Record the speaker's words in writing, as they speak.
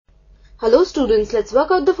Hello students, let's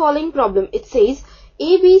work out the following problem. It says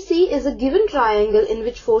ABC is a given triangle in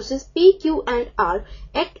which forces P, Q and R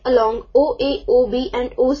act along OA, OB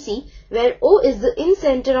and OC, where O is the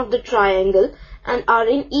in-center of the triangle and are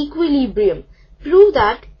in equilibrium. Prove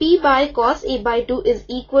that P by cos A by 2 is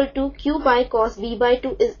equal to Q by cos B by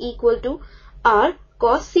 2 is equal to R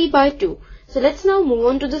cos C by 2. So let's now move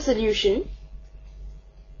on to the solution.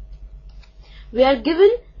 We are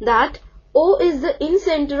given that O is the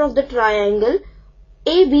in-center of the triangle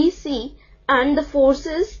ABC and the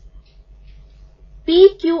forces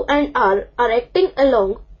P, Q and R are acting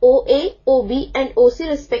along OA, OB and OC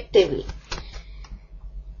respectively.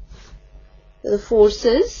 The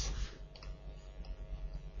forces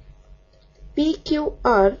P, Q,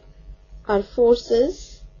 R are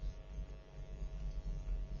forces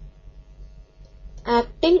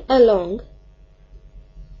acting along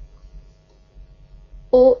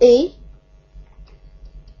OA,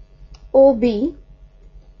 OB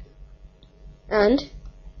and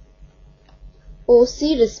OC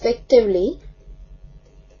respectively.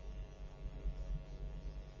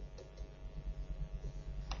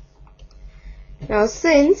 Now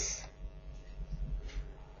since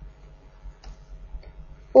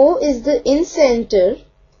O is the in-center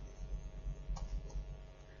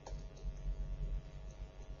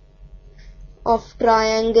of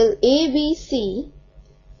triangle ABC,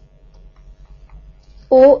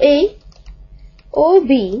 OA,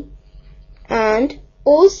 OB and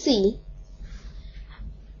OC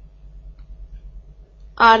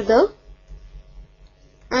are the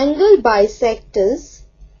angle bisectors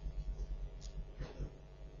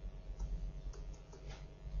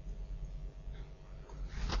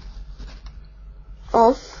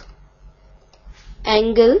of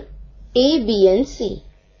angle A, B and C.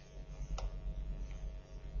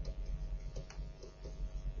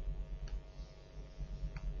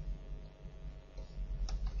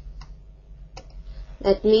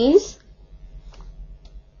 That means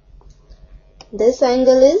this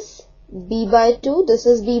angle is B by 2, this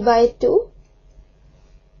is B by 2,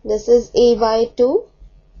 this is A by 2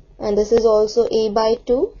 and this is also A by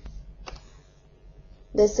 2,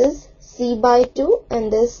 this is C by 2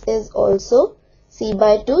 and this is also C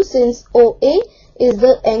by 2, since OA is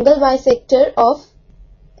the angle bisector of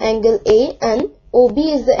angle A and OB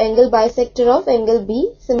is the angle bisector of angle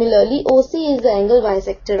B. Similarly, OC is the angle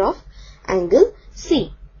bisector of angle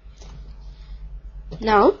C.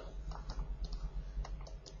 Now,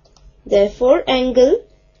 therefore, angle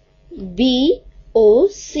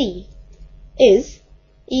BOC is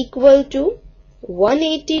equal to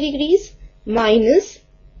 180 degrees minus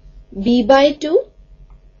B by 2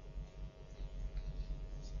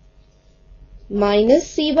 minus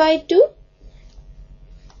C by 2.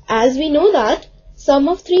 As we know that sum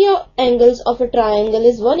of three angles of a triangle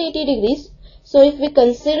is 180 degrees. So if we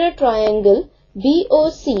consider triangle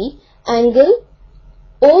BOC, angle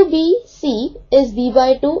OBC is B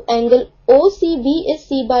by 2, angle OCB is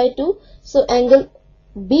C by 2. So angle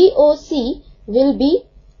BOC will be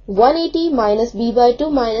 180 minus B by 2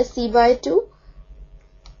 minus C by 2.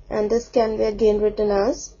 And this can be again written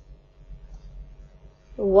as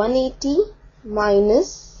 180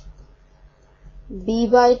 minus B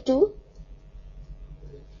by 2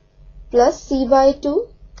 plus C by 2.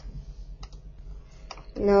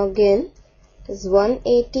 Now again it is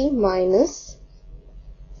 180 minus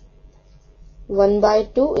 1 by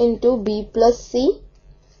 2 into B plus C.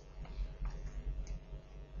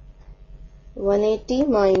 180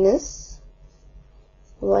 minus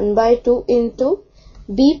 1 by 2 into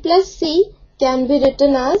B plus C can be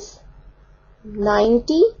written as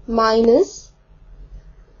 90 minus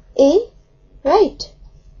A, right?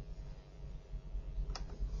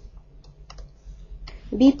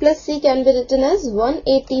 B plus C can be written as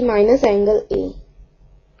 180 minus angle A,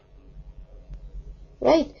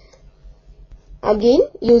 right? Again,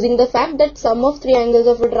 using the fact that sum of three angles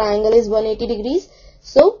of a triangle is 180 degrees.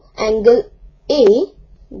 So, angle A,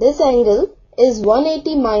 this angle is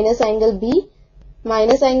 180 minus angle B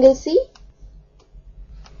minus angle C.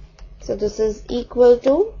 So, this is equal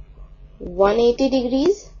to 180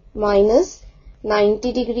 degrees minus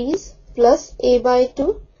 90 degrees plus A by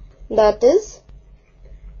 2, that is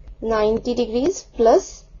 90 degrees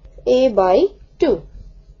plus A by 2.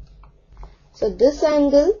 So this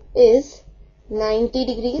angle is 90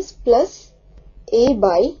 degrees plus A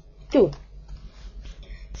by 2.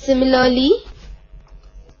 Similarly,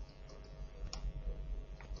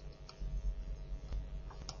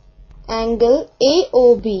 angle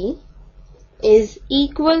AOB is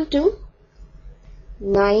equal to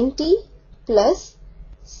 90 plus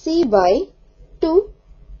C by 2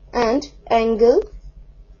 and angle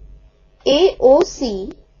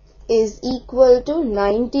AOC is equal to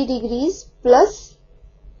 90 degrees plus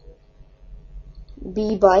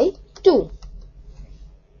B by 2.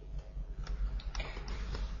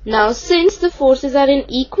 Now, since the forces are in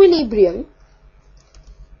equilibrium,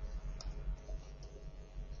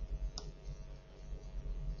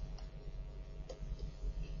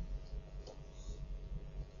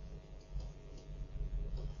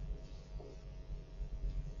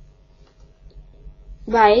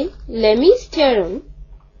 by Lemmy's theorem,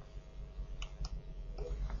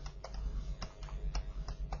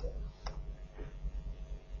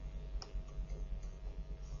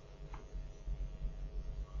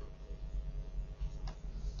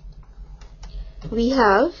 we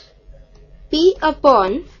have P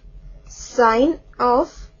upon sine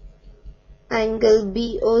of angle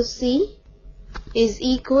BOC is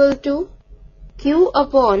equal to Q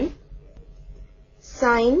upon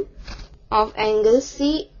sine of angle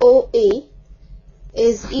COA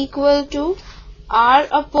is equal to R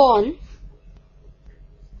upon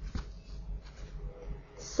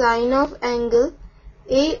sine of angle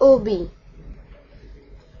AOB.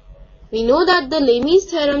 We know that the Lemmy's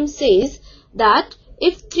theorem says that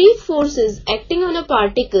if three forces acting on a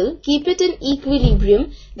particle keep it in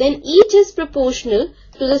equilibrium, then each is proportional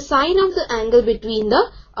to the sine of the angle between the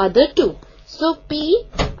other two. So P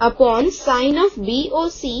upon sine of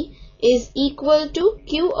BOC is equal to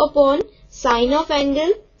Q upon sine of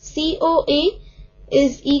angle COA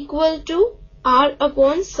is equal to R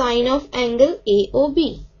upon sine of angle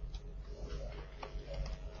AOB.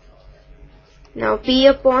 Now P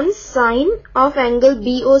upon sine of angle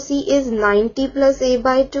BOC is 90 plus A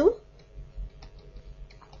by 2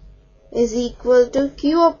 is equal to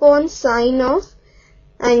Q upon sine of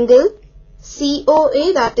angle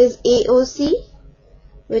COA, that is AOC,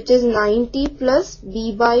 which is 90 plus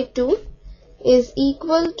B by 2 is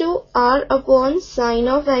equal to R upon sine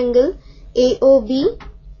of angle AOB,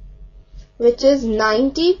 which is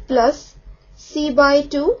 90 plus C by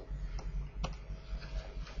 2.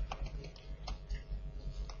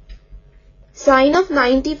 Sine of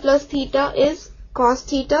 90 plus theta is cos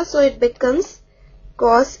theta, so it becomes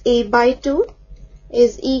cos A by 2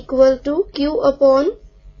 is equal to Q upon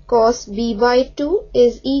cos B by 2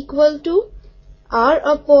 is equal to R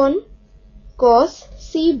upon cos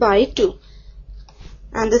C by 2.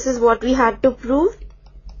 And this is what we had to prove.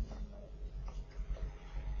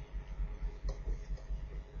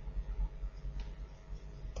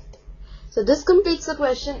 So this completes the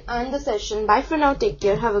question and the session. Bye for now. Take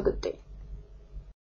care. Have a good day.